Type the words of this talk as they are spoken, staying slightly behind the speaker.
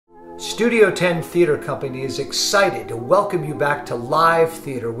Studio Tenn Theatre Company is excited to welcome you back to live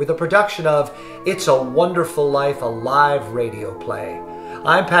theater with a production of It's a Wonderful Life, a live radio play.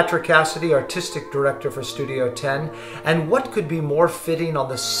 I'm Patrick Cassidy, Artistic Director for Studio Tenn, and what could be more fitting on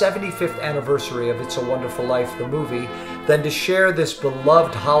the 75th anniversary of It's a Wonderful Life, the movie, than to share this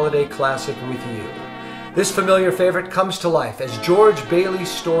beloved holiday classic with you. This familiar favorite comes to life as George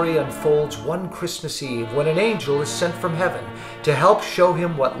Bailey's story unfolds one Christmas Eve when an angel is sent from heaven to help show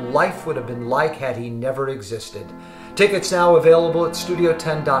him what life would have been like had he never existed. Tickets now available at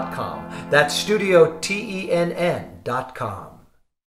studiotenn.com. That's studiotenn.com.